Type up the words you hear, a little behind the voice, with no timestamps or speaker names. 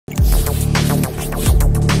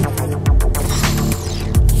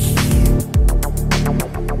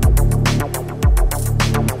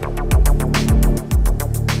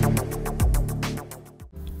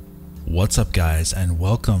What's up guys, and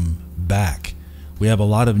welcome back. We have a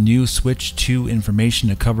lot of new Switch 2 information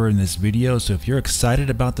to cover in this video, so if you're excited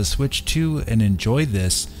about the Switch 2 and enjoy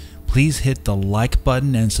this, please hit the like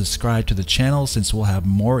button and subscribe to the channel, since we'll have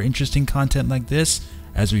more interesting content like this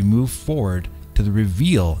as we move forward to the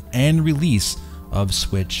reveal and release of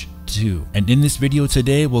Switch 2. And in this video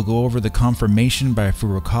today, we'll go over the confirmation by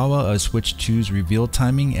Furukawa of Switch 2's reveal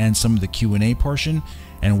timing and some of the Q&A portion,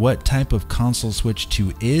 and what type of console Switch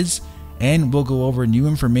 2 is, and we'll go over new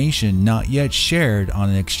information not yet shared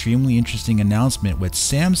on an extremely interesting announcement with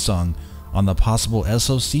Samsung on the possible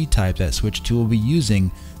SOC type that Switch 2 will be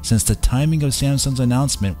using, since the timing of Samsung's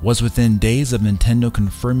announcement was within days of Nintendo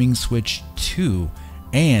confirming Switch 2,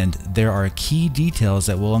 and there are key details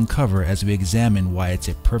that we'll uncover as we examine why it's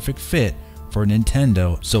a perfect fit for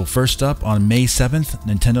Nintendo. So first up, on May 7th,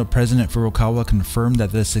 Nintendo President Furukawa confirmed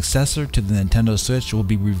that the successor to the Nintendo Switch will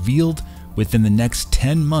be revealed within the next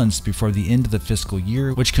 10 months before the end of the fiscal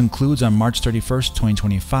year, which concludes on March 31st,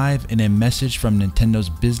 2025, in a message from Nintendo's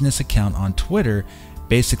business account on Twitter,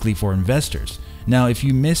 basically for investors. Now, if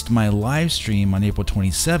you missed my live stream on April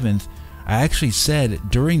 27th, I actually said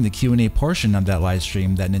during the Q&A portion of that live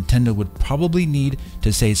stream that Nintendo would probably need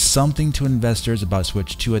to say something to investors about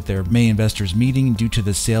Switch 2 at their May investors meeting due to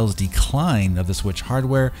the sales decline of the Switch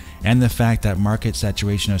hardware and the fact that market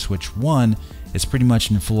saturation of Switch 1 is pretty much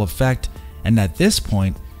in full effect, and at this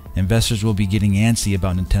point, investors will be getting antsy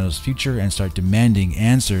about Nintendo's future and start demanding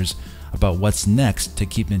answers about what's next to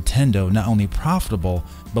keep Nintendo not only profitable,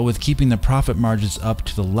 but with keeping the profit margins up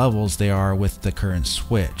to the levels they are with the current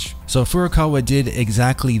Switch. So Furukawa did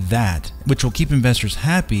exactly that, which will keep investors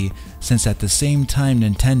happy, since at the same time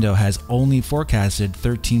Nintendo has only forecasted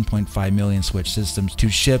 13.5 million Switch systems to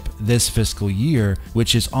ship this fiscal year,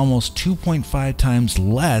 which is almost 2.5 times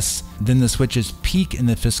less than the Switch's peak in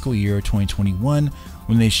the fiscal year 2021,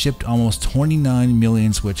 when they shipped almost 29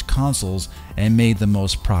 million Switch consoles and made the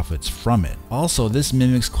most profits from it. Also, this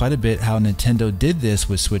mimics quite a bit how Nintendo did this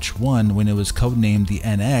with Switch 1 when it was codenamed the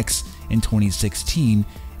NX in 2016.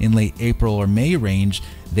 In late April or May range,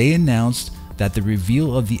 they announced that the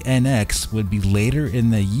reveal of the NX would be later in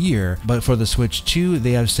the year, but for the Switch 2,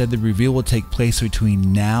 they have said the reveal will take place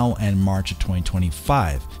between now and March of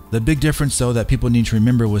 2025. The big difference though that people need to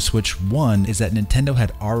remember with Switch 1 is that Nintendo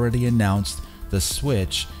had already announced the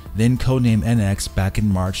Switch, then codenamed NX, back in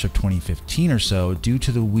March of 2015 or so, due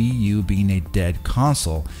to the Wii U being a dead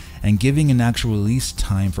console, and giving an actual release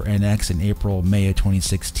time for NX in April-May of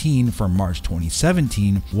 2016 for March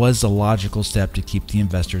 2017 was the logical step to keep the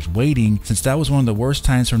investors waiting, since that was one of the worst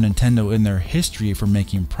times for Nintendo in their history for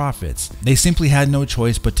making profits. They simply had no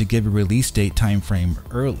choice but to give a release date time frame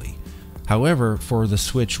early. However, for the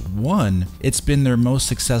Switch 1, it's been their most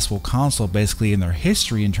successful console basically in their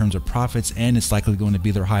history in terms of profits, and it's likely going to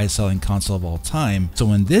be their highest selling console of all time.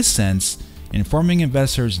 So in this sense, informing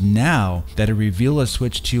investors now that a reveal of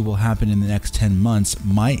Switch 2 will happen in the next 10 months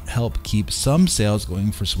might help keep some sales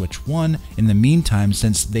going for Switch 1 in the meantime,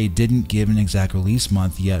 since they didn't give an exact release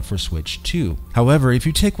month yet for Switch 2. However, if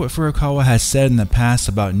you take what Furukawa has said in the past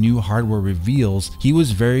about new hardware reveals, he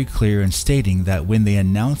was very clear in stating that when they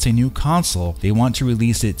announce a new console, they want to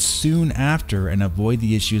release it soon after and avoid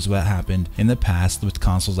the issues that happened in the past with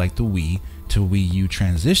consoles like the Wii to Wii U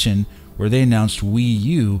transition, where they announced Wii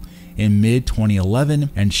U in mid-2011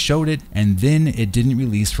 and showed it, and then it didn't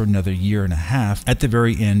release for another year and a half at the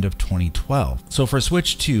very end of 2012. So for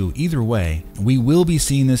Switch 2, either way, we will be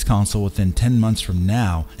seeing this console within 10 months from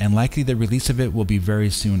now, and likely the release of it will be very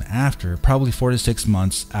soon after, probably 4 to 6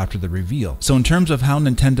 months after the reveal. So in terms of how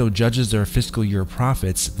Nintendo judges their fiscal year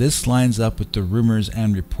profits, this lines up with the rumors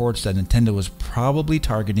and reports that Nintendo was probably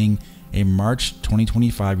targeting a March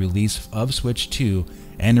 2025 release of Switch 2,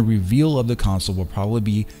 and a reveal of the console will probably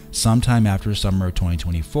be sometime after summer of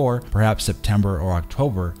 2024, perhaps September or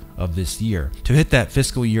October of this year, to hit that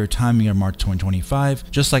fiscal year timing of March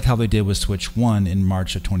 2025, just like how they did with Switch 1 in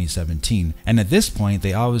March of 2017. And at this point,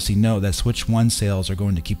 they obviously know that Switch 1 sales are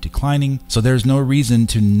going to keep declining, so there's no reason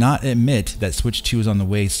to not admit that Switch 2 is on the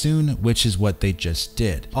way soon, which is what they just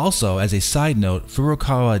did. Also, as a side note,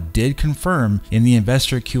 Furukawa did confirm in the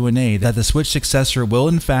investor Q&A that the Switch successor will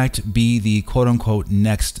in fact be the quote-unquote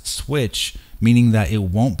next Switch, meaning that it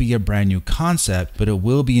won't be a brand new concept, but it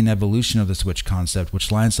will be an evolution of the Switch concept,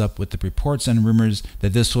 which lines up with the reports and rumors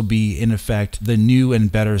that this will be in effect the new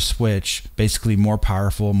and better Switch, basically more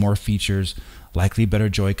powerful, more features, likely better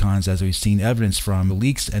Joy-Cons as we've seen evidence from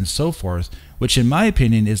leaks and so forth, which in my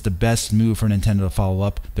opinion is the best move for Nintendo to follow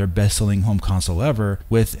up their best-selling home console ever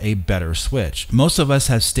with a better Switch. Most of us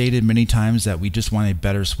have stated many times that we just want a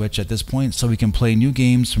better Switch at this point so we can play new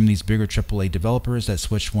games from these bigger AAA developers that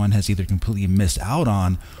Switch 1 has either completely missed out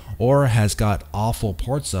on or has got awful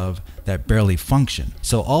ports of that barely function.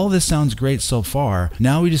 So all of this sounds great so far.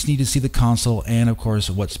 Now we just need to see the console and of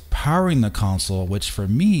course what's powering the console, which for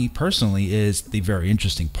me personally is the very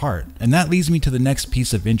interesting part. And that leads me to the next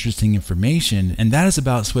piece of interesting information, and that is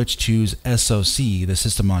about Switch 2's SoC, the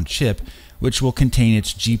system on chip, which will contain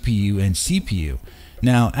its GPU and CPU.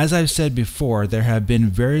 Now, as I've said before, there have been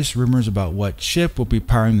various rumors about what chip will be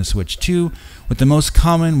powering the Switch 2, with the most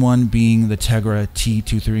common one being the Tegra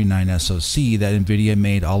T239 SoC that Nvidia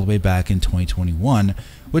made all the way back in 2021,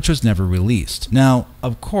 which was never released. Now,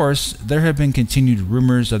 of course, there have been continued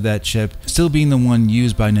rumors of that chip still being the one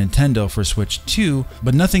used by Nintendo for Switch 2,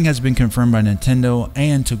 but nothing has been confirmed by Nintendo,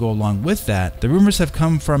 and to go along with that, the rumors have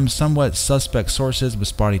come from somewhat suspect sources with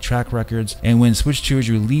spotty track records, and when Switch 2 is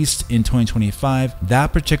released in 2025,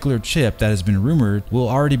 that particular chip that has been rumored will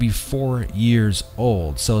already be 4 years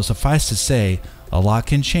old. So suffice to say, a lot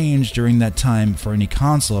can change during that time for any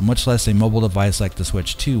console, much less a mobile device like the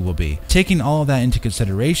Switch 2 will be. Taking all of that into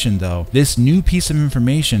consideration though, this new piece of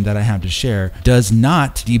information that I have to share does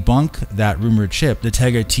not debunk that rumored chip, the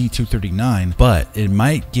Tegra T239, but it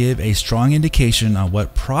might give a strong indication on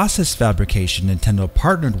what process fabrication Nintendo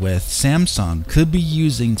partnered with Samsung could be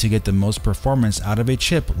using to get the most performance out of a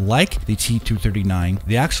chip like the T239,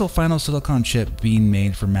 the actual final silicon chip being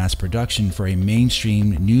made for mass production for a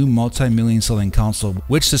mainstream new multi-million selling console,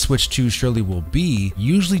 which the Switch 2 surely will be,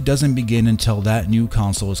 usually doesn't begin until that new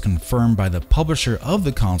console is confirmed by the publisher of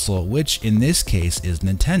the console, which in this case is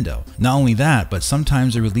Nintendo. Not only that, but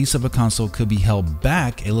sometimes the release of a console could be held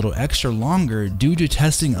back a little extra longer due to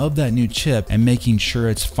testing of that new chip and making sure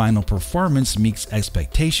its final performance meets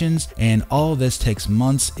expectations, and all of this takes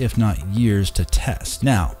months if not years to test.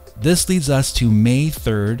 Now, this leads us to May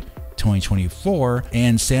 3rd, 2024,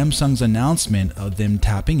 and Samsung's announcement of them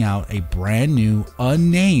tapping out a brand new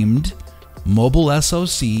unnamed mobile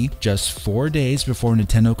SoC just 4 days before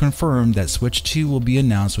Nintendo confirmed that Switch 2 will be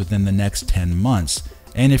announced within the next 10 months.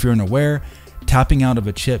 And if you're unaware, tapping out of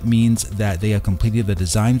a chip means that they have completed the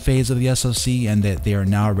design phase of the SoC and that they are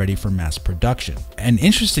now ready for mass production. And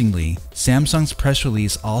interestingly, Samsung's press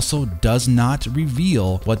release also does not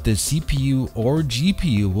reveal what the CPU or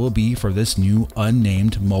GPU will be for this new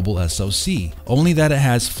unnamed mobile SoC, only that it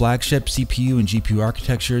has flagship CPU and GPU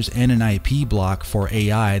architectures and an IP block for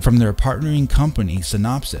AI from their partnering company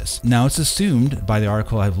Synopsys. Now, it's assumed by the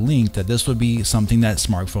article I've linked that this would be something that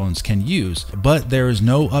smartphones can use, but there is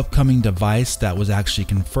no upcoming device that was actually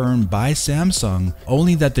confirmed by Samsung,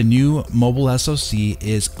 only that the new mobile SoC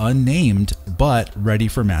is unnamed but ready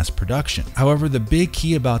for mass production. However, the big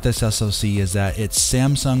key about this SoC is that it's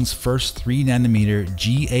Samsung's first 3nm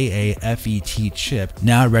GAA FET chip,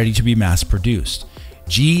 now ready to be mass produced.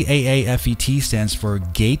 GAA FET stands for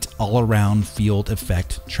Gate All-Around Field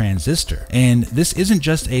Effect Transistor. And this isn't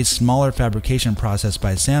just a smaller fabrication process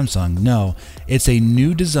by Samsung, no, it's a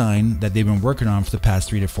new design that they've been working on for the past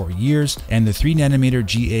 3 to 4 years, and the 3nm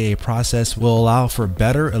GAA process will allow for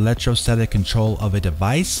better electrostatic control of a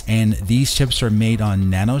device, and these chips are made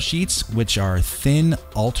on nanosheets, which are thin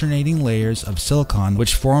alternating layers of silicon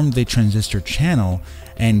which form the transistor channel,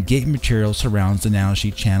 and gate material surrounds the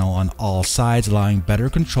nanosheet channel on all sides, allowing better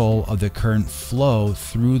control of the current flow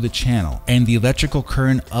through the channel. And the electrical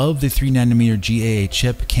current of the 3nm GAA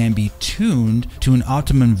chip can be tuned to an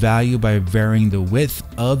optimum value by varying the width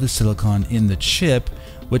of the silicon in the chip,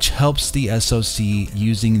 which helps the SoC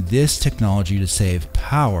using this technology to save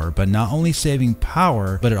power, but not only saving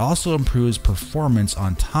power, but it also improves performance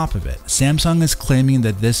on top of it. Samsung is claiming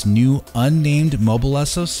that this new unnamed mobile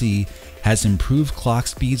SoC has improved clock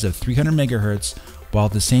speeds of 300 MHz, while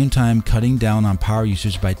at the same time cutting down on power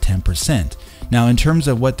usage by 10%. Now, in terms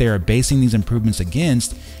of what they are basing these improvements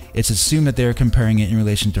against, it's assumed that they are comparing it in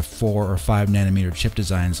relation to 4 or 5 nanometer chip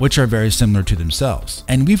designs, which are very similar to themselves.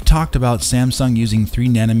 And we've talked about Samsung using 3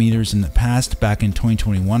 nanometers in the past, back in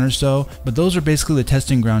 2021 or so, but those are basically the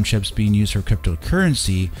testing ground chips being used for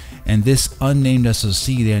cryptocurrency, and this unnamed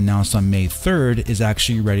SoC they announced on May 3rd is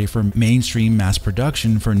actually ready for mainstream mass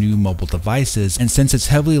production for new mobile devices. And since it's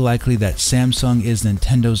heavily likely that Samsung is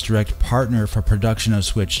Nintendo's direct partner for production of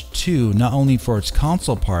Switch 2, not only for its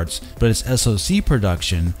console parts, but its SoC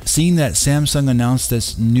production, Seeing that Samsung announced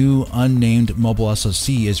this new unnamed mobile SoC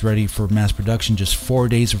is ready for mass production just 4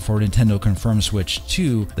 days before Nintendo confirmed Switch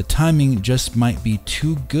 2, the timing just might be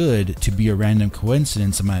too good to be a random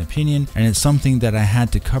coincidence in my opinion, and it's something that I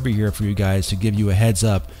had to cover here for you guys to give you a heads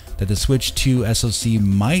up that the Switch 2 SoC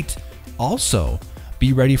might also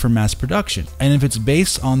be ready for mass production. And if it's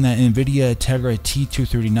based on that NVIDIA Tegra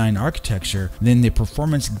T239 architecture, then the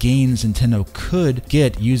performance gains Nintendo could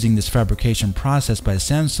get using this fabrication process by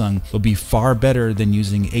Samsung will be far better than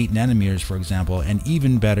using 8 nanometers, for example, and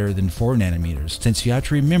even better than 4 nanometers. Since you have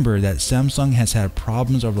to remember that Samsung has had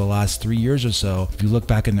problems over the last 3 years or so, if you look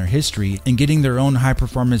back in their history, in getting their own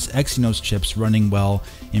high-performance Exynos chips running well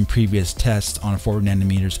in previous tests on 4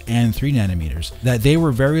 nanometers and 3 nanometers, that they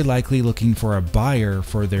were very likely looking for a buyer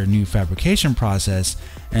for their new fabrication process.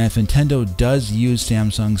 And if Nintendo does use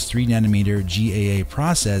Samsung's 3 nanometer GAA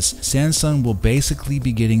process, Samsung will basically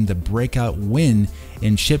be getting the breakout win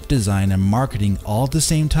in chip design and marketing all at the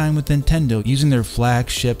same time with Nintendo using their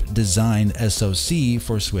flagship design SoC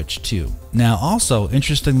for Switch 2. Now also,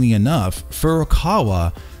 interestingly enough,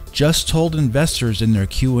 Furukawa just told investors in their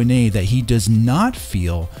Q&A that he does not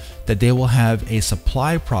feel that they will have a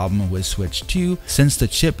supply problem with Switch 2 since the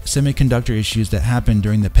chip semiconductor issues that happened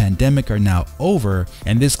during the pandemic are now over,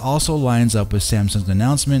 and this also lines up with Samsung's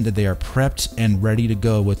announcement that they are prepped and ready to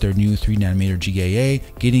go with their new 3 nanometer GAA,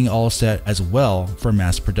 getting all set as well for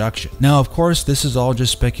mass production. Now of course this is all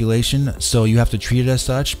just speculation, so you have to treat it as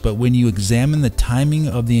such, but when you examine the timing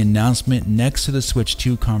of the announcement next to the Switch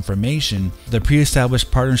 2 confirmation, the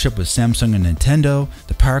pre-established partnership with Samsung and Nintendo,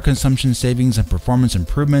 the power consumption savings and performance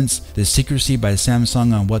improvements, the secrecy by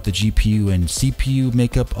Samsung on what the GPU and CPU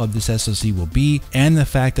makeup of this SoC will be, and the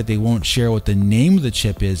fact that they won't share what the name of the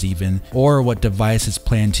chip is even, or what device is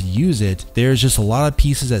planned to use it, there's just a lot of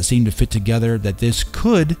pieces that seem to fit together that this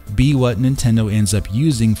could be what Nintendo ends up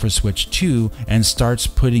using for Switch 2 and starts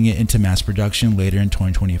putting it into mass production later in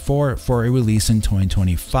 2024 for a release in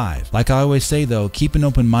 2025. Like I always say though, keep an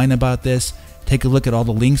open mind about this. Take a look at all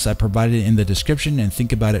the links I provided in the description and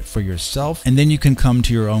think about it for yourself, and then you can come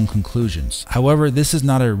to your own conclusions. However, this is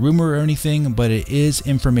not a rumor or anything, but it is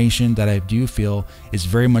information that I do feel is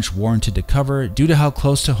very much warranted to cover due to how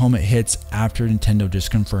close to home it hits after Nintendo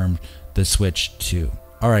just confirmed the Switch 2.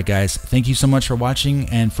 Alright guys, thank you so much for watching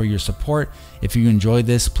and for your support. If you enjoyed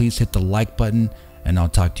this, please hit the like button, and I'll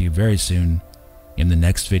talk to you very soon in the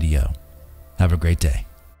next video. Have a great day.